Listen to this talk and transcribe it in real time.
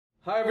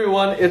Hi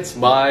everyone, it's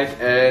Mike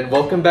and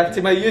welcome back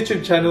to my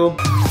YouTube channel.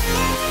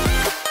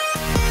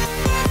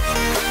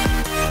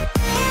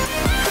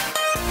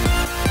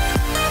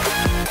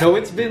 Now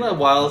it's been a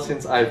while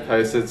since I've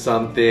posted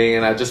something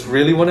and I just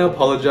really want to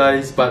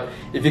apologize, but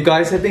if you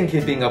guys have been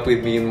keeping up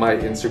with me in my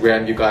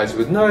Instagram, you guys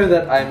would know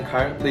that I'm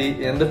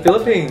currently in the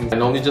Philippines. I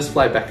normally just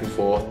fly back and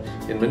forth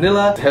in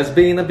Manila. It has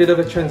been a bit of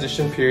a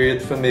transition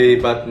period for me,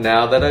 but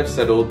now that I've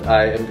settled,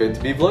 I am going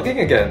to be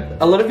vlogging again.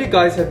 A lot of you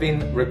guys have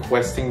been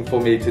requesting for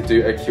me to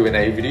do a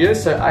Q&A video,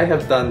 so I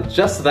have done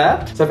just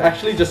that. So I've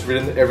actually just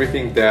written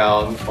everything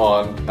down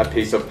on a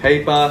piece of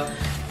paper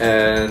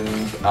and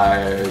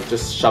I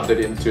just shoved it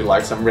into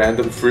like some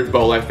random fruit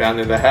bowl I found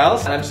in the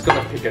house, and I'm just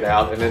gonna pick it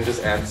out and then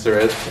just answer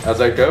it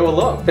as I go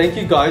along. Thank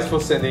you guys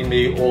for sending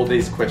me all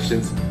these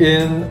questions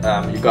in.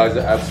 You guys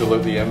are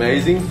absolutely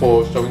amazing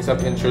for showing some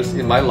interest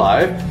in my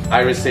life. I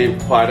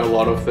received quite a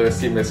lot of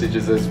thirsty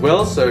messages as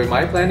well, so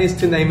my plan is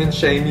to name and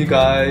shame you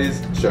guys.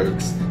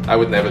 Jokes. I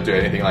would never do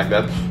anything like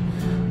that.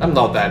 I'm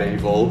not that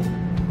evil.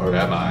 Or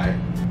am I?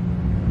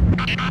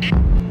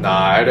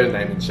 Nah, I don't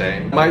name and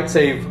shame. I might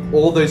save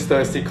all those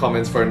thirsty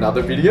comments for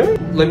another video.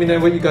 Let me know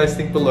what you guys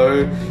think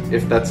below,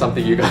 if that's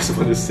something you guys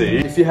want to see.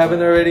 If you haven't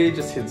already,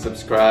 just hit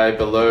subscribe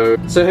below.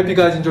 So I hope you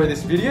guys enjoyed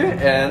this video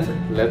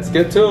and let's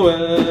get to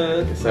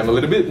it. So I'm a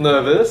little bit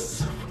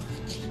nervous.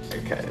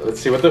 Okay,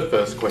 let's see what the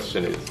first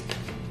question is.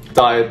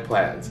 Diet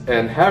plans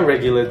and how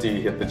regular do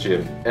you hit the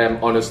gym? I'm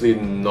honestly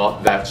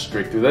not that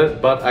strict with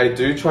it, but I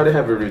do try to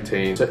have a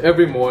routine. So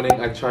every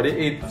morning I try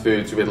to eat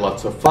foods with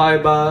lots of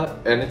fiber,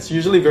 and it's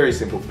usually very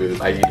simple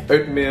food. I eat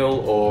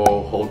oatmeal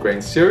or whole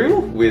grain cereal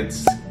with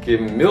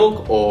skim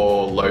milk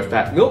or low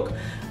fat milk.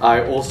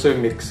 I also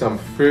mix some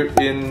fruit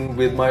in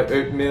with my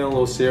oatmeal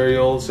or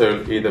cereal,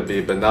 so either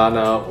be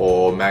banana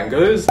or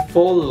mangoes.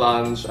 For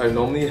lunch, I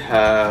normally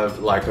have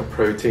like a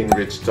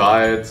protein-rich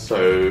diet,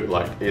 so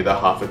like either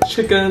half a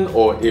chicken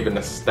or even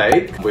a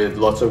steak with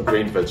lots of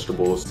green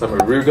vegetables. Some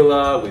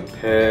arugula with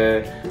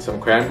pear, some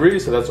cranberry,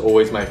 so that's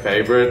always my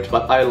favorite.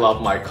 But I love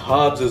my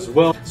carbs as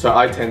well, so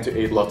I tend to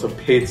eat lots of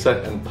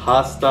pizza and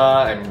pasta.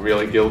 I'm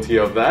really guilty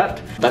of that.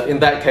 But in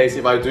that case,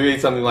 if I do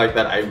eat something like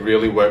that, I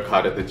really work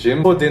hard at the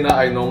gym. For dinner,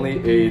 I normally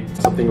eat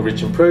something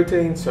rich in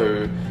protein,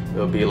 so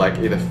it'll be like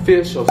either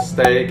fish or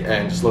steak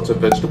and just lots of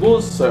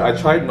vegetables. So I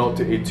try not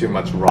to eat too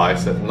much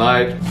rice at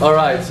night.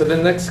 Alright, so the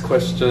next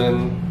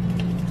question.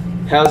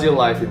 How's your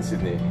life in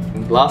Sydney?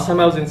 Last time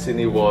I was in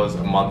Sydney was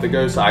a month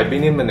ago, so I've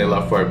been in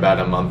Manila for about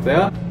a month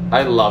now.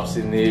 I love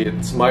Sydney,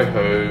 it's my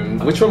home.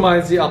 Which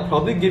reminds me, I'll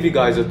probably give you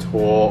guys a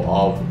tour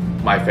of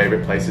my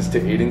favorite places to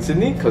eat in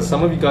Sydney, because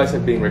some of you guys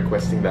have been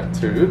requesting that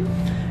too.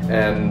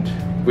 And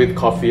with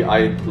coffee,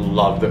 I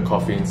love the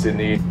coffee in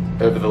Sydney.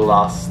 Over the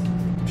last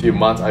few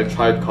months, I've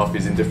tried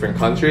coffees in different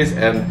countries,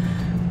 and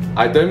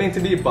I don't mean to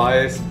be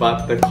biased,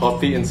 but the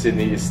coffee in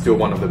Sydney is still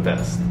one of the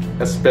best,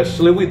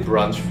 especially with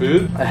brunch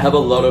food. I have a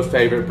lot of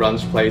favorite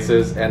brunch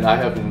places, and I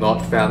have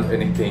not found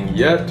anything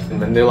yet in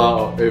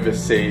Manila or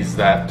overseas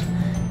that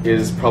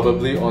is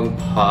probably on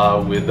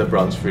par with the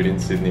brunch food in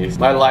Sydney.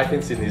 My life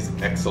in Sydney is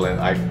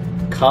excellent. I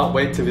can't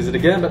wait to visit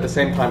again, but at the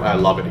same time, I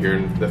love it here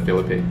in the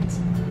Philippines.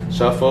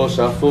 Shuffle,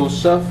 shuffle,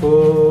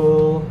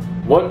 shuffle.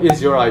 What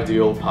is your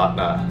ideal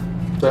partner?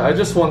 So I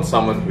just want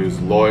someone who's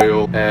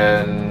loyal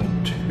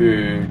and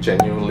who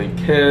genuinely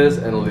cares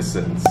and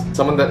listens.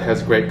 Someone that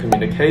has great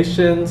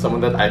communication,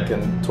 someone that I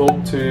can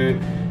talk to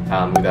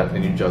without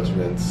any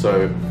judgment.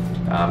 So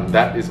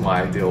that is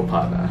my ideal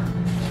partner.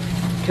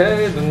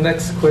 Okay, the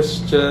next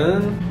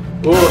question.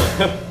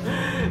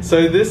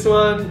 So this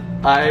one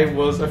I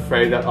was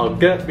afraid that I'll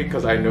get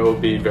because I know it'll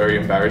be very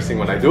embarrassing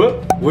when I do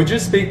it. Would you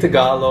speak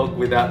Tagalog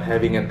without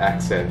having an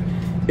accent?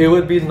 It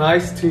would be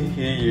nice to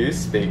hear you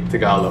speak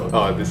Tagalog.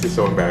 Oh, this is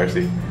so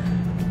embarrassing.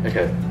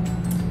 Okay.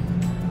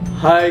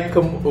 Hi,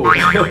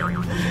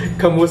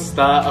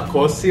 kamusta?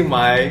 Ako si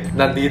Mike.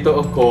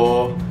 Nandito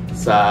ako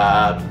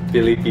sa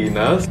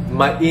Pilipinas.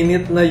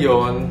 Mainit na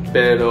yon,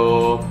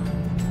 pero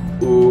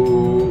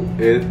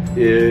it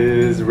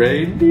is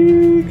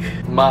raining.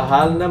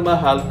 Mahal na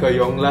mahal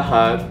kayong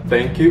lahat.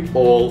 Thank you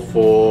all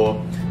for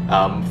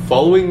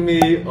following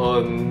me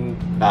on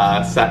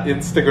sa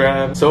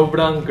Instagram.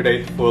 Sobrang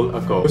grateful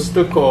ako.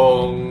 Gusto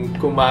kong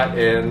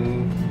kumain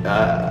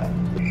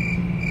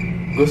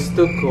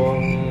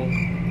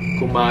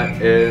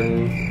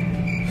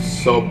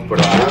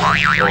sobra. Oh,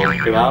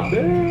 grabe.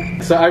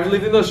 So I've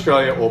lived in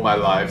Australia all my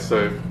life,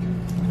 so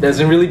there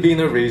hasn't really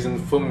been a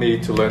reason for me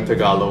to learn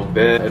Tagalog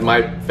there, and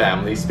my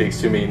family speaks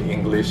to me in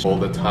English all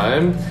the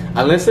time,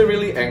 unless they're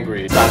really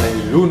angry. Sana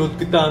nilunod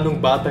kita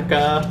nung bata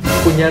ka,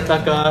 punyeta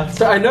ka.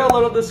 So I know a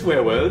lot of the swear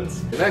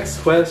words.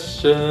 Next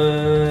question.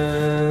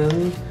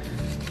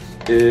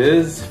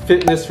 is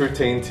fitness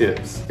routine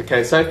tips.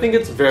 Okay, so I think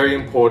it's very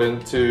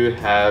important to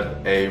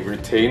have a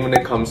routine when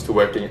it comes to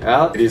working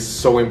out. It is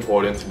so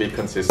important to be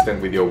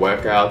consistent with your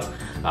workouts.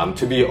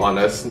 To be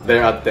honest,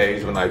 there are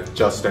days when I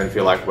just don't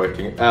feel like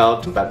working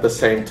out, but at the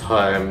same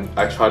time,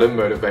 I try to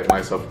motivate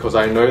myself because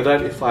I know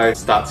that if I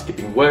start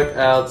skipping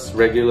workouts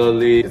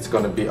regularly, it's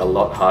going to be a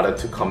lot harder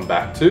to come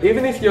back to.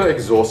 Even if you're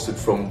exhausted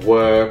from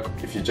work,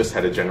 if you just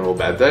had a general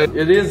bad day,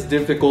 it is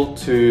difficult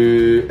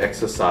to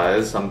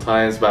exercise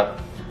sometimes, but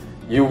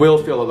you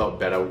will feel a lot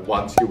better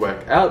once you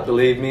work out.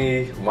 Believe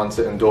me, once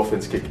the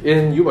endorphins kick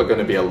in, you are going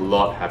to be a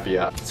lot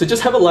happier. So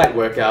just have a light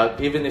workout,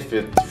 even if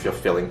you're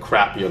feeling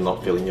crap, you're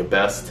not feeling your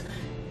best.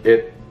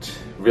 It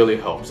really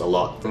helps a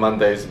lot.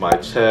 Mondays, my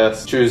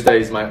chest.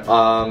 Tuesdays, my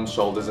arms,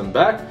 shoulders and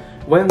back.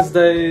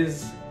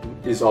 Wednesdays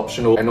is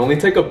optional. I normally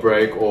take a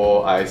break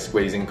or I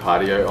squeeze in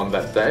cardio on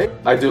that day.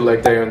 I do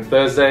leg day on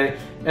Thursday.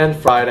 And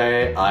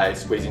Friday, I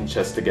squeeze in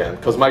chest again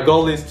because my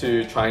goal is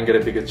to try and get a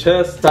bigger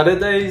chest.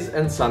 Saturdays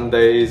and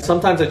Sundays,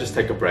 sometimes I just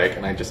take a break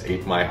and I just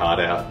eat my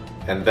heart out.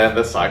 And then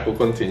the cycle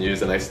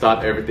continues and I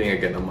start everything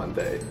again on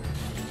Monday.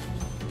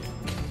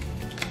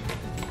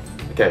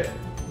 Okay.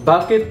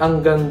 Bakit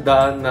ang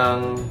ganda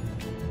ng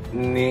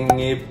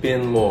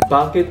ngipin mo?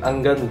 Bakit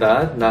ang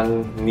ganda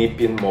ng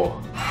ngipin mo?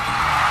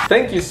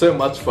 Thank you so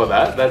much for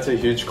that. That's a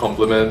huge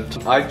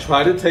compliment. I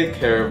try to take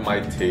care of my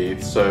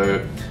teeth,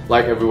 so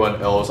like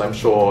everyone else, I'm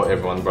sure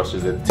everyone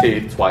brushes their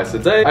teeth twice a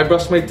day. I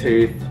brush my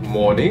teeth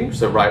morning,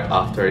 so right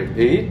after I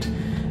eat.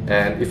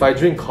 And if I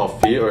drink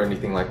coffee or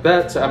anything like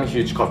that, so I'm a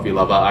huge coffee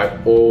lover,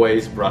 I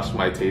always brush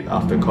my teeth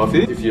after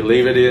coffee. If you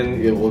leave it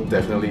in, it will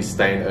definitely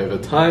stain over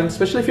time,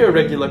 especially if you're a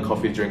regular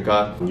coffee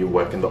drinker. When you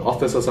work in the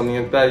office or something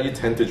like that, you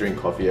tend to drink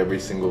coffee every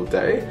single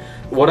day.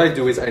 What I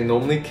do is I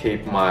normally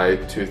keep my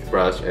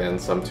toothbrush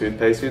and some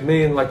toothpaste with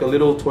me in like a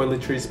little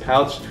toiletries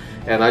pouch,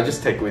 and I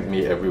just take it with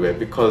me everywhere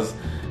because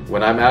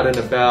when I'm out and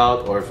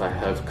about, or if I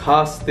have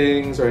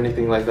castings or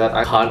anything like that,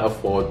 I can't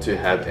afford to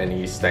have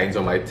any stains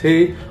on my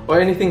teeth or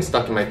anything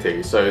stuck in my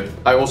teeth. So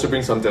I also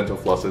bring some dental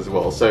floss as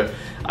well. So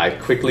I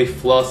quickly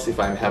floss if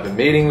I have a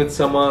meeting with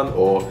someone,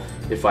 or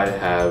if I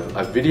have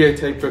a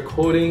videotape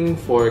recording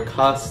for a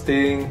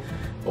casting,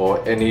 or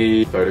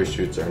any photo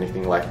shoots or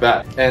anything like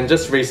that. And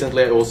just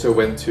recently I also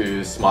went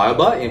to Smile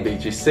Bar in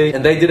BGC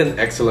and they did an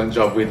excellent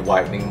job with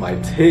whitening my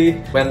teeth.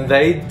 When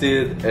they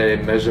did a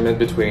measurement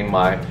between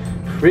my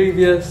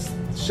previous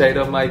shade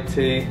of my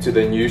teeth to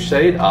the new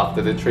shade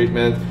after the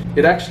treatment,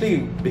 it actually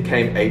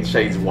became 8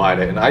 shades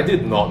whiter, and I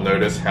did not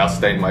notice how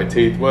stained my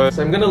teeth were.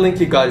 So I'm gonna link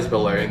you guys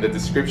below in the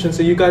description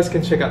so you guys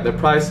can check out the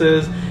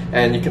prices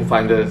and you can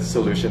find a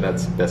solution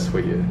that's best for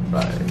you.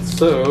 Right,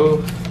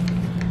 so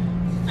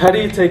how do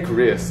you take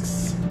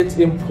risks? It's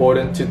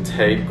important to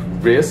take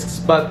risks,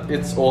 but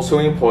it's also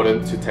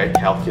important to take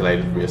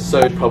calculated risks.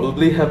 So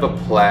probably have a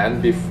plan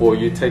before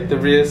you take the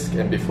risk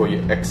and before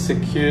you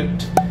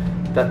execute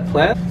that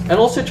plan. And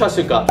also trust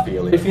your gut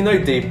feeling. If you know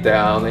deep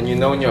down and you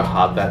know in your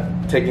heart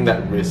that taking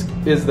that risk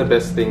is the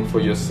best thing for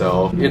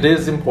yourself, it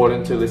is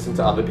important to listen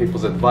to other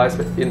people's advice,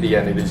 but in the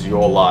end it is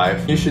your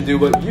life. You should do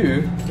what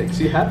makes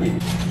you happy.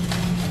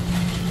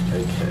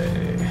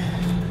 Okay.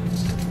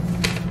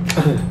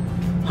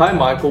 Hi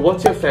Michael,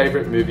 what's your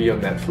favorite movie on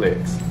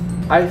Netflix?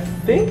 I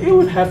think it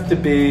would have to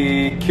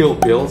be Kill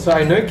Bill. So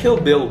I know Kill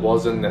Bill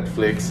was on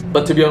Netflix,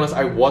 but to be honest,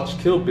 I watched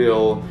Kill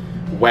Bill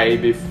way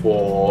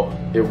before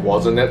it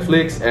was on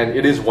Netflix, and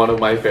it is one of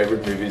my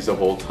favorite movies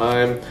of all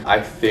time. I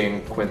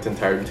think Quentin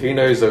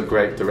Tarantino is a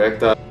great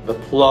director. The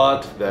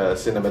plot, the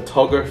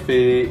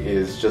cinematography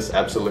is just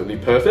absolutely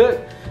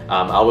perfect.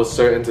 I was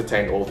so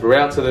entertained all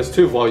throughout. So there's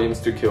 2 volumes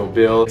to Kill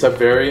Bill. It's a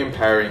very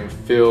empowering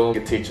film.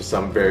 It teaches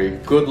some very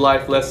good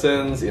life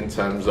lessons in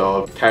terms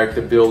of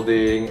character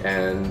building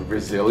and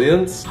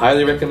resilience.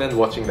 Highly recommend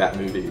watching that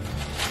movie.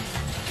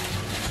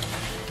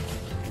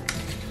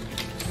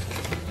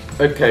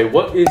 Okay,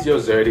 what is your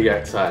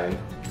zodiac sign?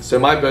 So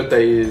my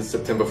birthday is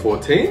September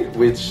 14,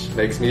 which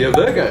makes me a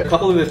Virgo. A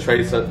couple of the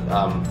traits that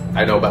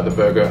I know about the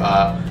Virgo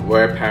are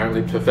we're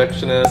apparently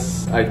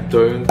perfectionists. I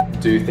don't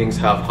do things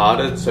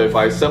half-hearted. So if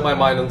I set my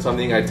mind on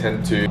something, I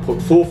tend to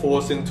put full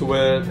force into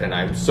it, and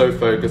I'm so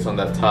focused on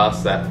that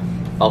task that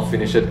I'll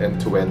finish it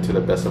end to end to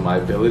the best of my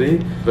ability.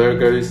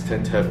 Virgos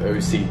tend to have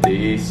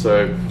OCD,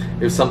 so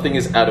if something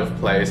is out of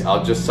place,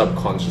 I'll just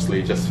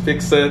subconsciously just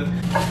fix it.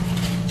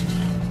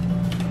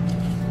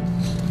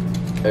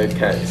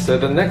 Okay, so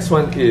the next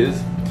one is,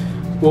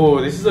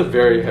 oh, this is a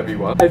very heavy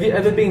one. Have you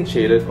ever been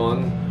cheated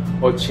on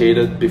or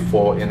cheated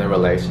before in a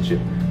relationship?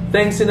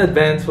 Thanks in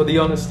advance for the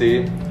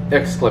honesty!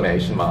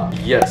 Exclamation mark.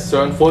 Yes,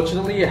 so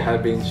unfortunately I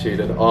have been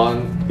cheated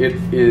on. It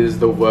is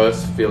the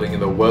worst feeling in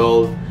the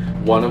world.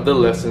 One of the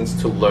lessons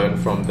to learn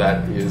from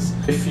that is,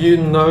 if you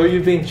know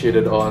you've been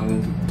cheated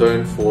on,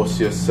 don't force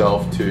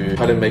yourself to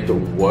try to make it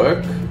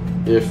work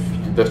if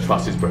the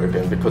trust is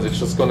broken, because it's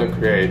just going to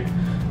create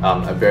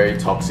a very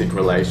toxic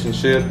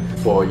relationship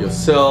for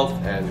yourself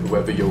and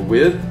whoever you're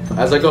with.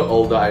 As I got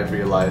older, I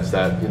realized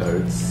that, you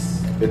know,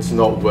 it's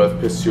not worth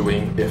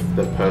pursuing if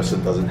the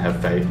person doesn't have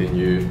faith in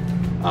you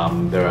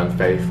they're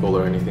unfaithful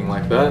or anything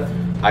like that.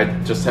 I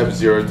just have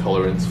zero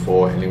tolerance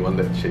for anyone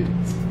that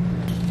cheats.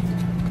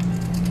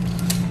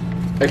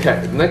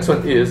 Okay, the next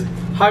one is,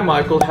 hi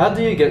Michael, how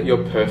do you get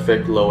your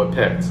perfect lower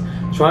pecs?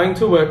 Trying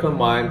to work on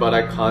mine, but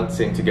I can't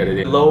seem to get it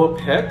in. Lower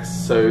pecs,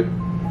 so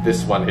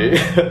this one here.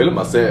 Feel it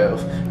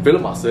myself.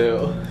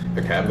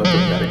 Okay, I'm not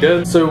doing that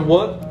again. So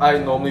what I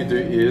normally do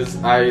is,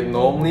 I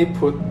normally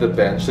put the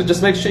bench, so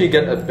just make sure you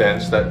get a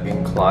bench that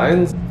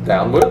inclines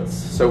downwards.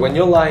 So when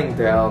you're lying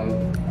down,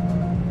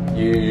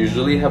 you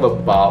usually have a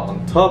bar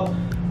on top,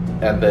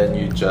 and then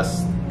you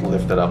just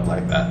lift it up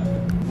like that.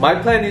 My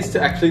plan is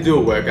to actually do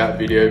a workout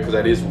video, because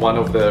that is one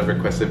of the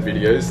requested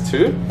videos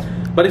too.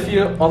 But if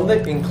you're on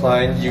the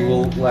incline, you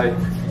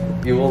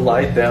will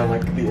lie down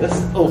like this.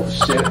 Oh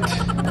shit.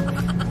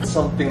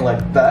 Something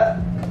like that.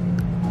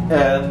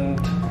 And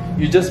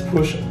you just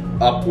push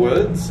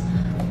upwards,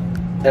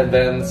 and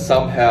then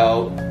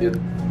somehow it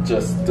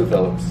just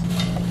develops.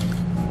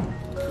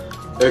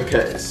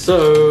 Okay,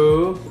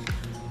 so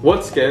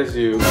what scares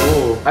you?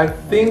 Oh, I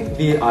think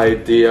the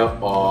idea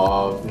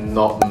of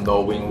not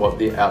knowing what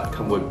the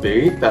outcome would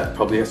be, that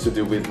probably has to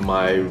do with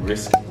my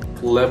risk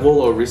level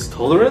or risk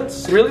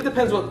tolerance. It really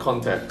depends what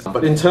context.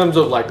 But in terms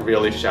of like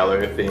really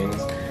shallow things,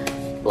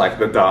 like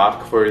the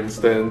dark for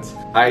instance,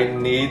 I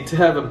need to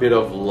have a bit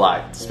of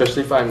light,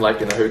 especially if I'm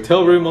like in a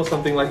hotel room or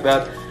something like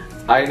that.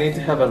 I need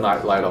to have a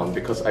night light on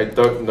because I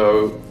don't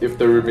know if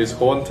the room is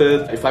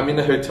haunted. If I'm in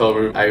a hotel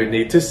room, I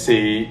need to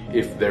see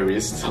if there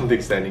is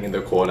something standing in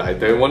the corner. I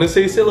don't want to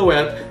see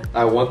silhouette,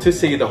 I want to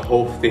see the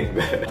whole thing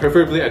there.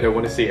 Preferably I don't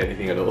want to see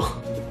anything at all.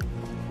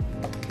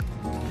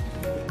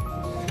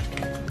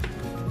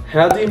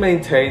 How do you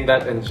maintain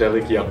that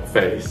angelic young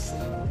face?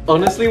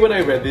 Honestly, when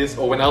I read this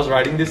or when I was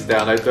writing this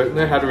down, I don't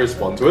know how to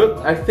respond to it.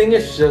 I think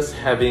it's just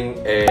having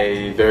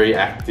a very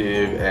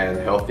active and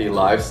healthy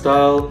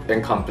lifestyle. It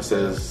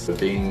encompasses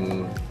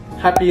being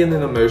happy on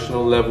an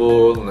emotional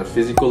level, on a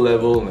physical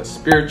level, on a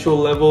spiritual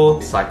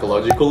level,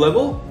 psychological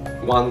level.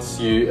 Once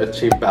you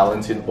achieve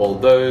balance in all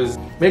those,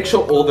 make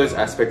sure all those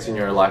aspects in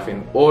your life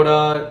in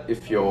order.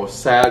 If you're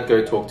sad,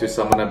 go talk to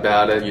someone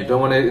about it. You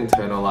don't want to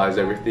internalize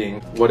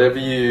everything. Whatever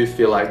you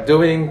feel like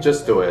doing,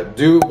 just do it.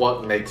 Do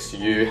what makes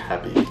you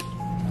happy.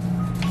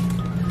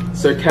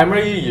 So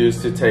camera you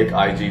use to take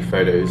IG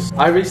photos.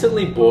 I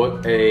recently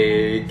bought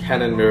a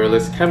Canon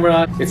mirrorless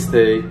camera. It's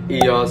the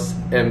EOS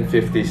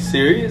M50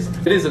 series.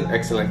 It is an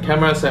excellent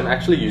camera, so I'm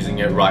actually using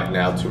it right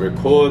now to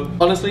record.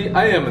 Honestly,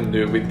 I am a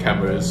noob with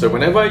cameras, so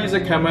whenever I use a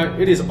camera,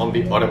 it is on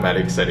the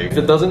automatic setting. If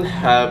it doesn't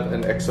have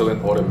an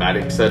excellent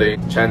automatic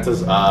setting,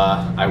 chances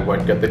are I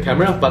won't get the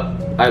camera, but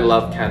I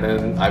love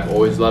Canon. I've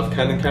always loved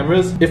Canon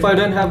cameras. If I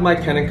don't have my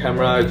Canon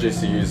camera, I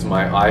just use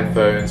my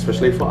iPhone,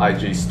 especially for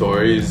IG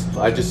stories.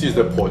 I just use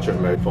the portrait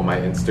mode for my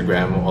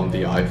Instagram on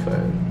the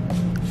iPhone.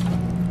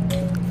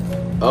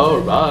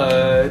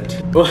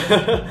 Alright.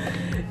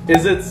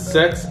 Is it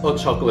sex or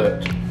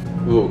chocolate?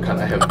 Ooh, can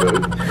I have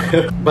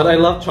both? But I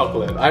love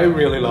chocolate. I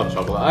really love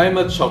chocolate. I'm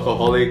a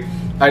chocoholic.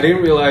 I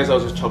didn't realize I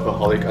was a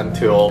chocoholic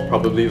until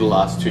probably the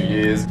last 2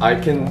 years. I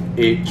can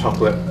eat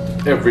chocolate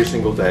every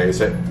single day.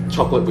 So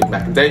chocolate with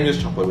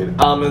macadamias, chocolate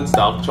with almonds,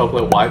 dark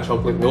chocolate, white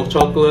chocolate, milk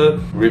chocolate,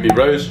 ruby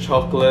rose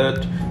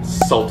chocolate,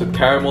 salted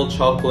caramel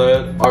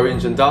chocolate,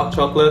 orange and dark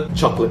chocolate,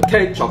 chocolate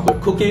cake,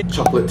 chocolate cookie,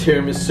 chocolate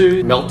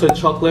tiramisu, melted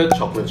chocolate,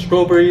 chocolate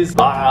strawberries.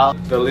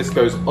 The list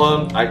goes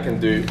on. I can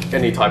do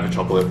any type of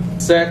chocolate.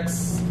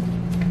 Sex.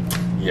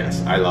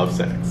 Yes, I love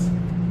sex.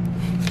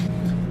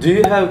 Do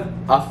you have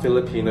a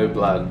Filipino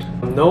blood?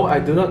 No, I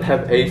do not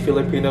have a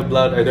Filipino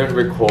blood. I don't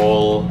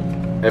recall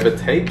ever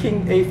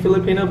taking a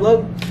Filipino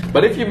blood.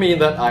 But if you mean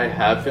that I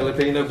have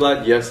Filipino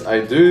blood, yes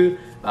I do.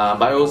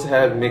 But I also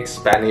have mixed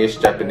Spanish,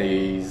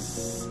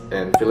 Japanese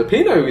and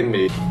Filipino in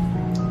me.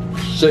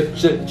 Shake,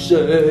 shake,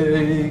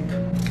 shake.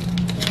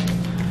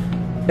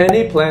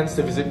 Any plans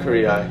to visit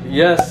Korea?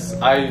 Yes,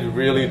 I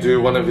really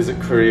do want to visit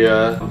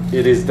Korea.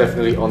 It is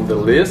definitely on the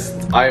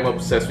list. I am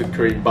obsessed with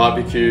Korean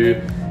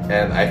barbecue,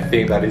 and I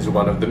think that is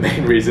one of the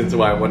main reasons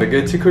why I want to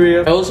go to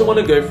Korea. I also want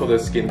to go for the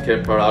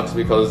skincare products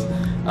because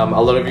a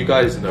lot of you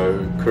guys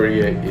know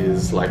Korea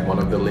is like one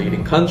of the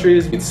leading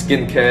countries with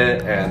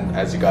skincare, and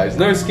as you guys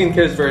know,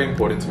 skincare is very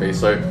important to me.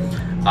 So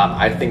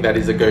I think that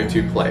is a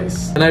go-to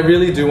place. And I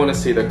really do want to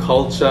see the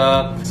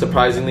culture.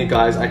 Surprisingly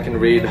guys, I can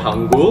read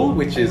Hangul,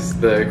 which is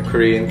the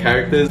Korean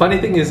characters. Funny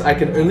thing is, I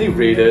can only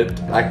read it.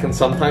 I can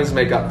sometimes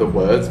make up the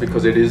words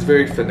because it is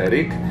very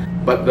phonetic.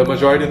 But the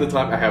majority of the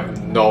time, I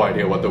have no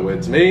idea what the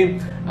words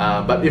mean.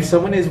 But if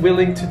someone is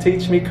willing to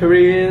teach me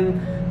Korean,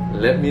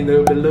 let me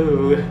know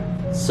below.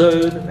 So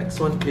the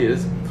next one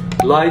is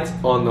lights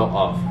on or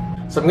off.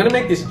 So I'm gonna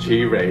make this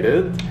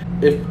G-rated.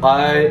 If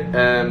I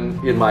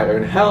am in my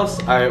own house,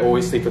 I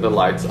always sleep with the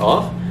lights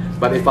off.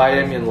 But if I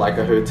am in like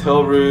a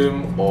hotel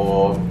room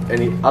or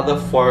any other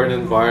foreign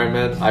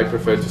environment, I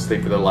prefer to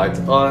sleep with the lights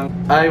on.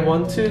 I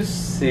want to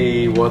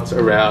see what's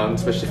around,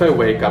 especially if I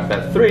wake up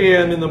at 3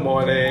 AM in the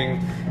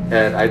morning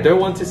and I don't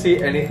want to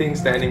see anything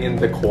standing in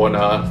the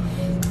corner.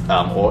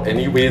 or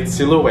any weird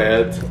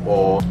silhouette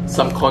or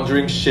some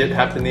conjuring shit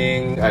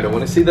happening. I don't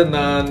want to see the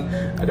Nun.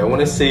 I don't want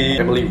to see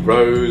Emily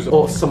Rose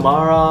or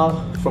Samara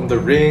from The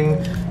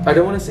Ring. I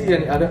don't want to see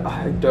any other.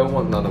 I don't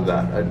want none of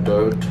that. I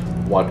don't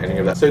want any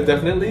of that. So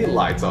definitely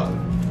lights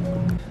on.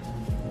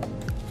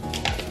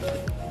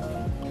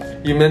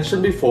 You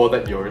mentioned before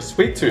that you're a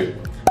sweet tooth.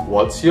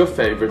 What's your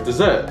favorite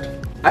dessert?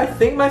 I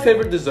think my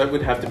favorite dessert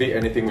would have to be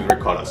anything with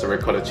ricotta. So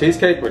ricotta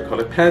cheesecake,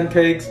 ricotta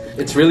pancakes.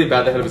 It's really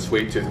bad to have a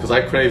sweet tooth because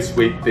I crave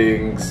sweet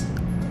things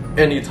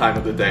any time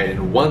of the day,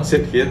 and once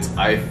it hits,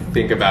 I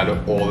think about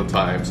it all the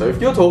time. So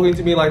if you're talking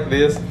to me like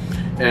this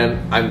and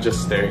I'm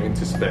just staring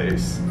into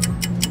space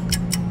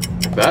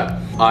like that,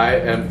 I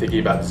am thinking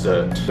about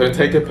dessert. Don't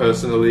take it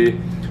personally,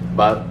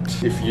 but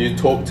if you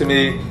talk to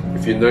me,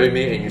 if you know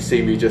me and you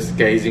see me just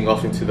gazing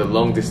off into the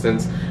long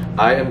distance,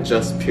 I am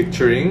just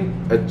picturing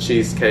a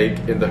cheesecake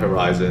in the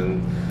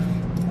horizon,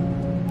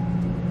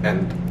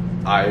 and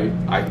I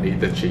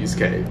need the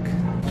cheesecake.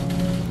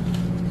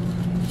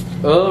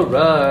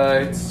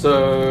 Alright,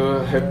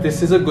 so I hope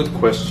this is a good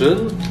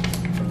question.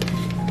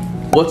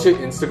 What's your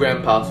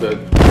Instagram password?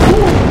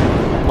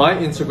 My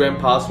Instagram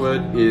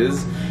password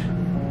is,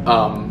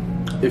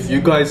 if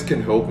you guys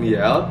can help me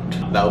out,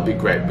 that would be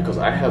great, because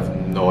I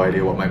have no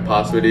idea what my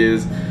password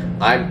is.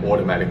 I'm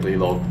automatically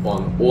logged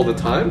on all the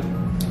time.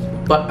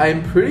 But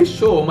I'm pretty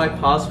sure my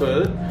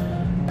password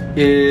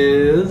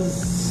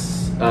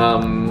is,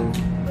 I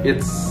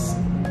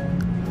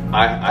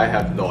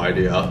have no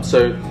idea.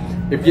 So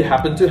if you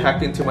happen to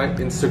hack into my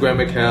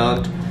Instagram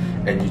account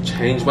and you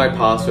change my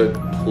password,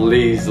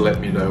 please let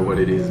me know what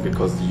it is,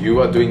 because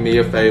you are doing me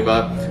a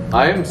favor.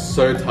 I am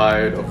so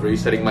tired of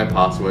resetting my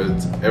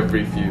passwords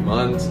every few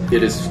months.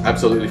 It is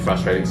absolutely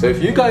frustrating. So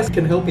if you guys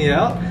can help me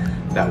out,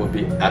 that would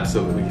be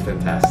absolutely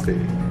fantastic.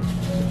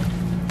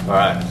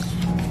 Alright.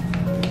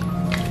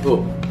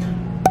 Cool.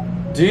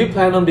 Do you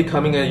plan on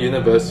becoming a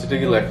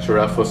university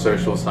lecturer for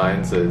social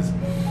sciences?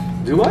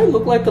 Do I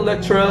look like a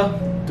lecturer?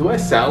 Do I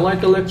sound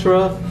like a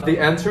lecturer? The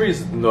answer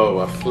is no,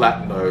 a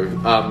flat no.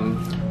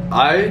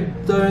 I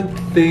don't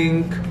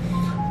think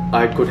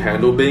I could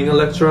handle being a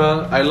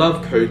lecturer. I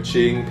love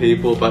coaching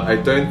people, but I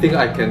don't think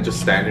I can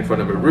just stand in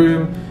front of a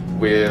room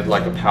with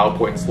like a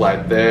PowerPoint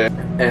slide there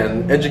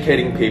and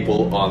educating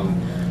people on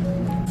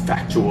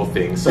factual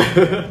things.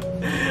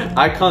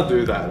 I can't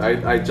do that.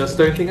 I just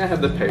don't think I have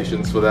the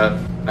patience for that.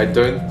 I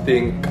don't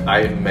think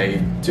I'm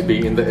made to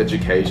be in the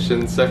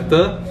education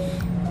sector.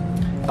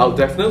 I'll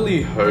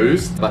definitely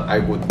host, but I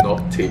would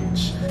not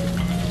teach.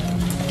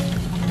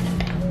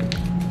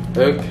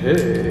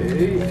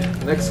 Okay,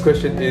 next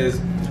question is,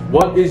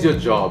 what is your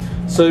job?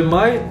 So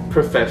my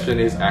profession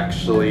is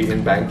actually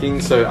in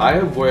banking. So I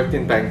have worked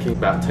in banking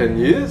about 10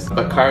 years,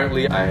 but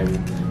currently I'm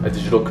a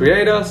digital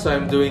creator. So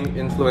I'm doing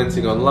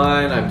influencing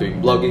online, I'm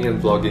doing blogging and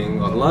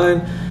vlogging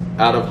online.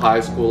 Out of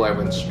high school, I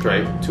went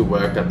straight to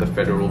work at the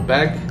Federal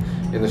Bank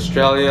in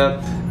Australia,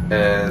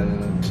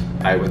 and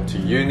I went to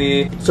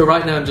uni. So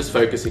right now I'm just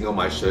focusing on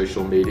my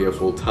social media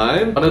full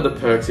time. One of the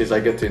perks is I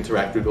get to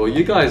interact with all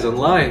you guys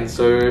online.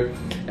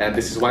 And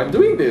this is why I'm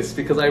doing this,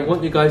 because I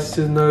want you guys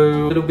to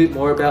know a little bit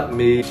more about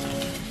me.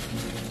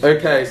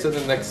 Okay, so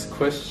the next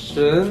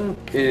question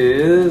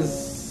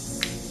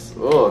is,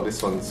 oh,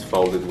 this one's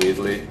folded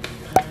weirdly.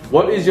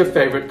 What is your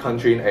favorite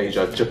country in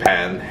Asia?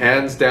 Japan.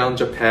 Hands down,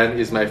 Japan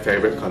is my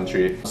favorite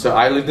country. So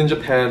I lived in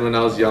Japan when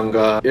I was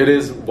younger. It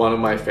is one of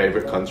my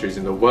favorite countries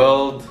in the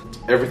world.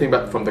 Everything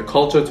from the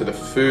culture to the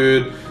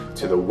food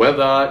to the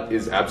weather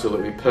is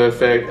absolutely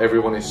perfect.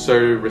 Everyone is so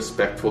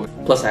respectful.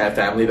 Plus I have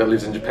family that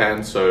lives in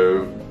Japan,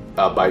 so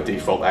by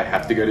default I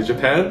have to go to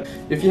Japan.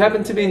 If you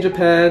happen to be in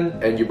Japan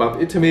and you bump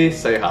into me,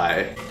 say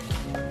hi.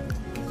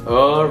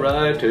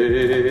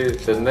 Alrighty,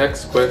 the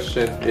next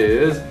question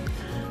is,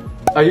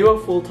 are you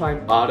a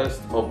full-time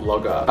artist or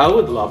blogger? I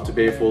would love to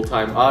be a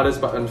full-time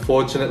artist, but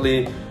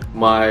unfortunately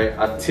my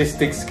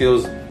artistic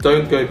skills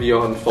don't go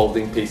beyond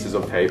folding pieces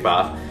of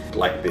paper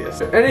like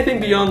this. Anything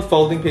beyond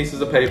folding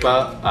pieces of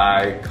paper,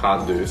 I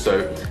can't do.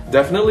 So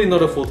definitely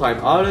not a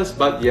full-time artist,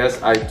 but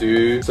yes, I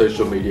do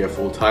social media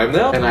full-time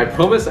now, and I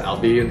promise I'll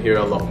be in here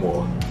a lot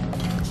more.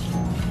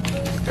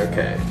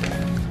 Okay.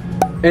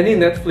 Any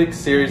Netflix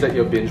series that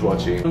you're binge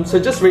watching? So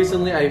just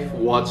recently I've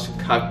watched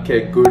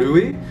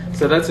Kakegurui.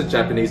 So that's a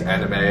Japanese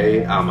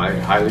anime. I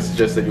highly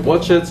suggest that you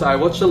watch it. So I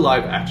watched the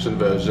live action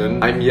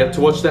version. I'm yet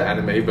to watch the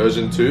anime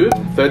version too.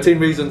 13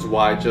 Reasons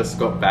Why just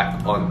got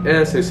back on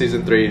air, so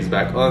season 3 is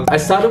back on. I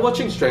started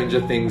watching Stranger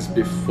Things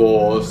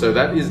before, so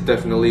that is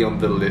definitely on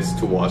the list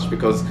to watch,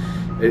 because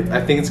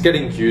I think it's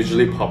getting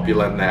hugely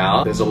popular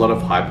now. There's a lot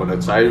of hype on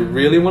it, so I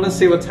really want to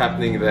see what's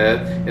happening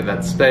there in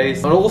that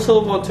space. I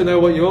also want to know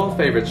what your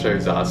favorite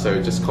shows are,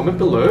 so just comment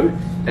below,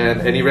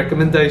 and any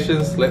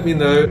recommendations, let me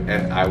know,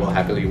 and I will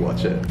happily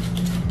watch it.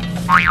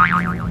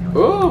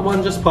 Oh,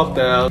 one just popped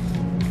out.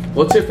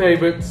 What's your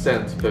favorite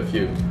scent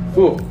perfume?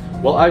 Ooh,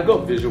 well, I've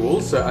got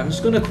visuals, so I'm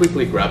just gonna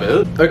quickly grab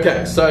it.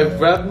 Okay, so I've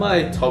grabbed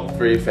my top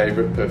 3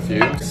 favorite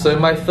perfumes. So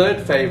my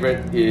third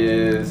favorite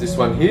is this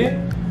one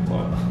here.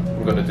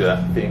 I'm gonna do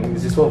that thing.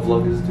 Is this what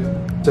vloggers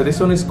do? So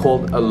this one is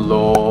called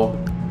Hullo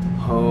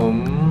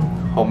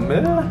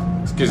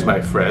Home, excuse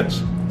my French,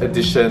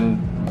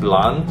 edition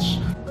Blanche.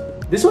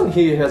 This one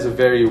here has a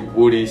very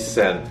woody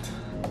scent,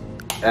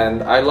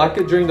 and I like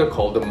it during the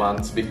colder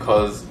months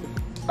because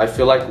I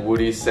feel like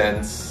woody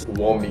scents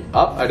warm me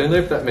up. I don't know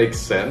if that makes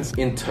sense.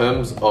 In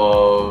terms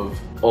of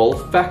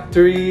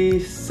olfactory,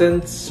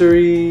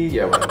 sensory,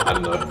 yeah, well, I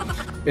don't know.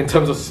 In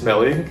terms of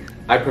smelling,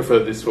 I prefer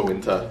this for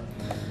winter.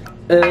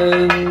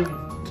 And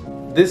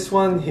this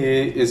one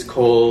here is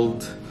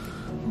called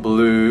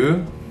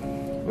Bleu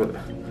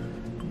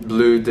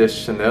de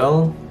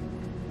Chanel.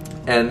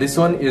 And this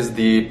one is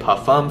the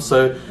Parfum.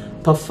 So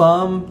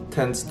Parfum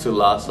tends to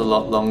last a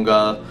lot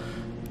longer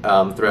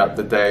throughout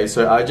the day,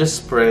 so I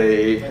just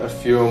spray a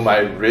few on my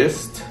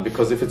wrist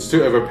because if it's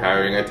too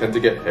overpowering I tend to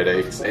get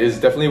headaches. It's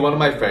definitely one of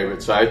my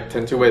favorites, so I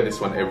tend to wear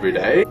this one every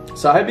day.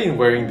 So I've been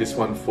wearing this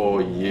one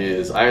for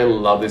years. I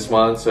love this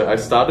one. So I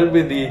started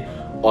with the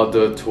Eau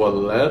de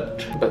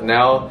Toilette, but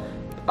now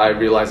I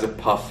realize that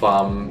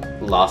Parfum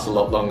lasts a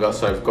lot longer,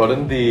 so I've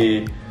gotten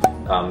the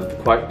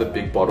quite the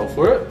big bottle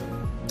for it.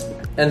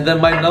 And then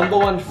my number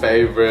one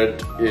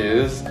favorite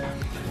is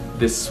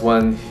this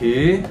one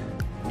here.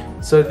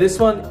 So this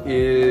one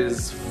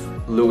is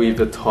Louis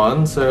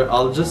Vuitton, so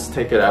I'll just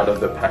take it out of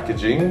the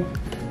packaging.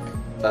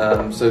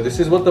 So this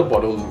is what the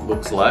bottle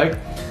looks like,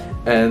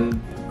 and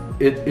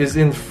it is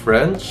in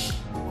French.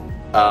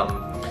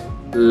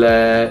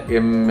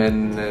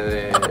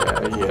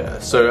 Yeah,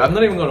 so I'm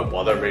not even gonna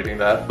bother reading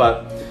that,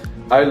 but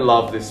I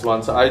love this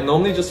one. So I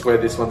normally just wear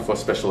this one for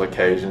special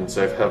occasions.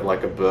 So if I have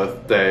like a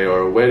birthday or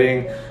a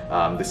wedding,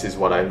 this is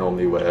what I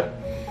normally wear.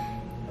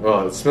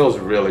 Oh, it smells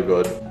really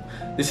good.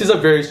 This is a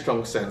very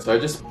strong scent, so I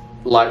just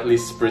lightly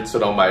spritz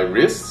it on my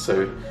wrist,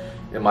 so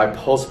in my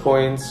pulse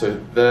points, so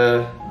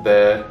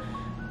there,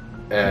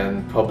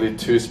 and probably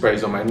 2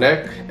 sprays on my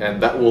neck,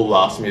 and that will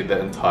last me the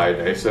entire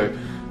day. So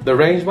the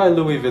range by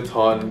Louis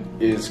Vuitton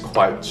is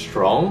quite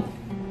strong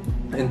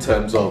in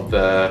terms of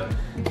the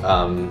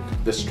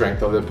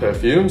strength of the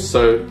perfume.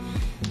 So,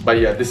 but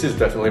yeah, this is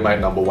definitely my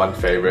number one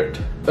favorite.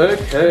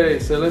 Okay,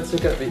 so let's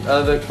look at the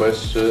other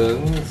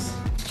questions.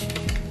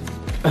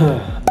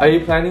 Are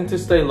you planning to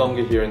stay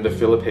longer here in the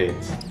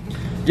Philippines?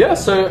 Yeah,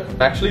 so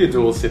I'm actually a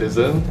dual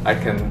citizen. I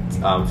can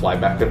fly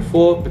back and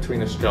forth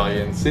between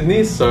Australia and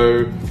Sydney.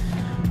 So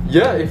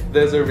yeah, if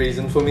there's a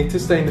reason for me to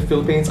stay in the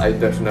Philippines, I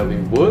definitely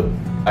would.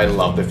 I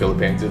love the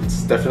Philippines.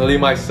 It's definitely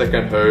my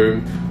second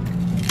home.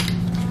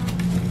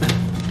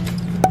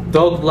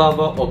 Dog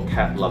lover or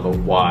cat lover?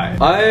 Why?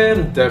 I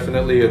am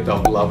definitely a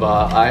dog lover.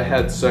 I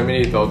had so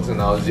many dogs when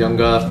I was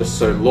younger. They're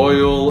so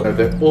loyal.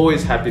 They're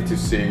always happy to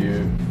see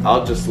you.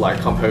 I'll just like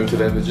come home to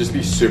them and just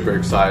be super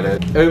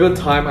excited. Over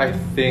time, I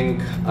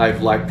think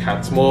I've liked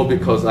cats more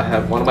because I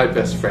have one of my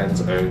best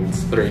friends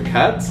owns 3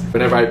 cats.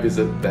 Whenever I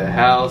visit their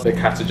house, their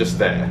cats are just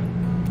there.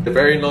 They're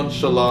very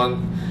nonchalant.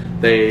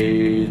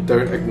 They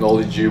don't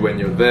acknowledge you when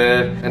you're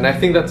there. And I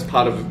think that's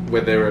part of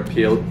where their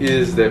appeal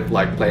is. They're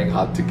like playing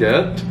hard to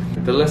get.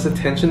 The less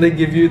attention they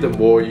give you, the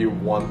more you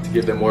want to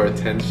give them more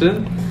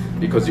attention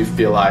because you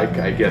feel like,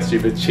 I guess,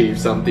 you've achieved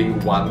something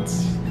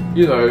once.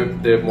 You know,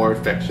 they're more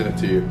affectionate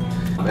to you.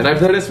 And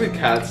I've noticed with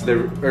cats, they're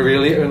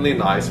really only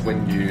nice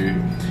when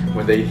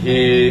they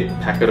hear a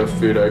packet of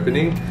food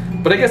opening.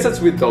 But I guess that's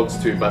with dogs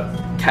too, but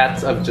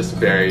cats are just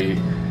very,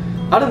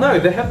 I don't know,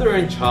 they have their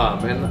own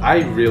charm, and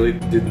I really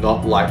did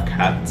not like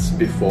cats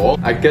before.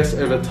 I guess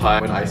over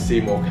time, when I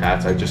see more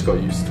cats, I just got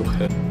used to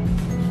it.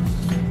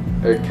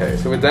 Okay,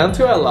 so we're down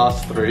to our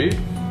last 3.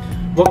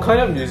 What kind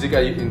of music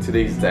are you into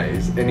these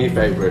days? Any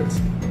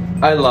favorites?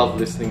 I love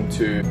listening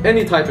to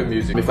any type of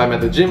music. If I'm at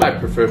the gym, I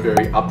prefer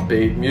very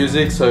upbeat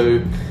music,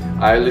 so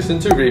I listen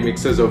to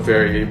remixes of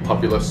very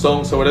popular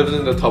songs. So whatever's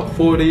in the top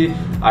 40,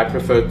 I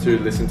prefer to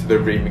listen to the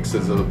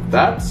remixes of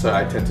that, so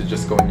I tend to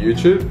just go on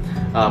YouTube.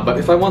 But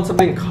if I want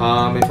something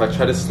calm, if I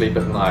try to sleep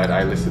at night,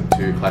 I listen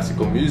to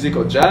classical music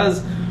or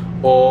jazz,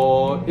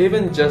 or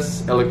even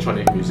just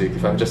electronic music.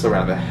 If I'm just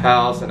around the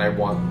house and I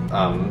want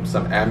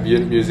some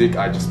ambient music,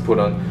 I just put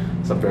on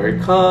some very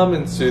calm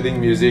and soothing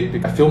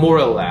music. I feel more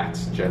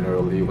relaxed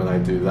generally when I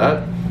do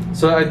that.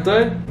 So I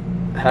don't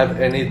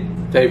have any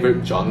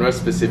favorite genre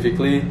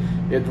specifically.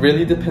 It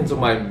really depends on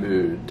my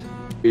mood.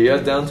 We are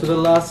down to the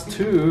last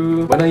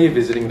 2. When are you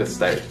visiting the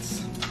States?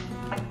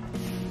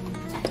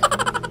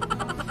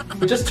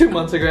 Just 2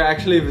 months ago, I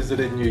actually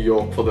visited New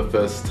York for the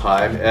first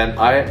time, and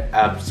I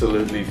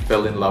absolutely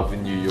fell in love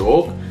with New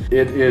York.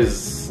 It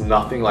is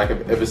nothing like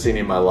I've ever seen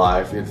in my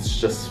life. It's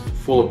just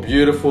full of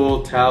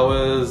beautiful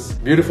towers,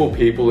 beautiful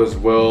people as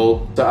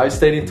well. So I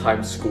stayed in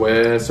Times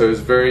Square, so it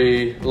was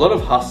a lot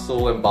of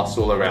hustle and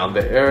bustle around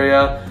the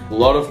area, a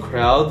lot of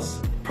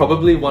crowds.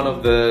 Probably one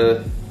of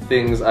the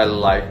things I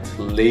liked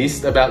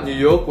least about New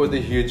York were the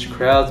huge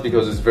crowds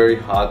because it's very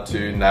hard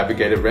to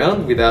navigate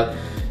around without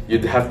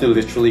you'd have to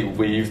literally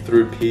weave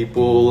through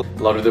people.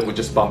 A lot of them would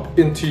just bump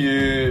into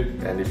you,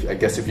 and I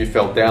guess if you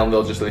fell down,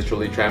 they'll just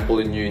literally trample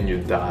in you and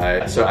you'd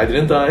die. So I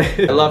didn't die.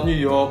 I love New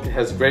York. It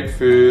has great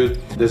food.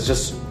 There's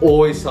just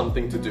always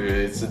something to do.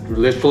 It's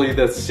literally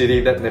the city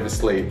that never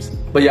sleeps.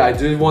 But yeah, I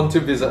do want to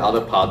visit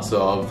other parts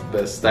of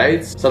the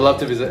States. So I'd love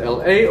to visit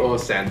LA or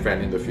San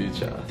Fran in the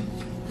future.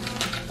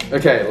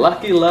 Okay,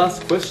 lucky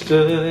last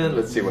question.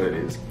 Let's see what it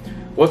is.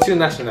 What's your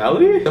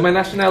nationality? So my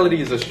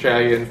nationality is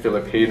Australian,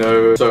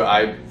 Filipino, so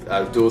I'm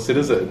a dual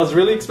citizen. I was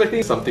really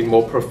expecting something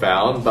more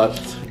profound, but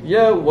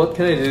yeah, what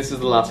can I do? This is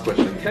the last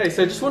question. Okay,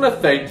 so I just want to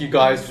thank you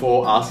guys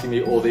for asking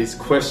me all these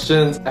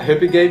questions. I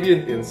hope it gave you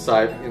an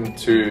insight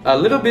into a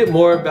little bit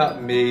more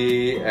about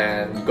me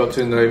and got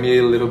to know me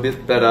a little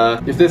bit better.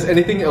 If there's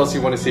anything else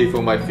you want to see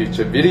for my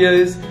future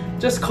videos,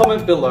 just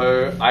comment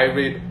below. I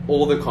read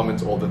all the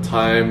comments all the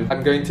time.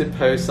 I'm going to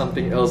post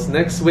something else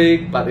next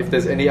week, but if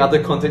there's any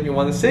other content you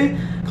want to see,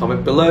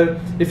 comment below.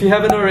 If you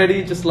haven't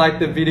already, just like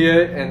the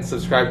video and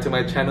subscribe to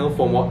my channel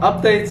for more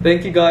updates.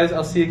 Thank you guys.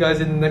 I'll see you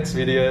guys in the next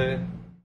video.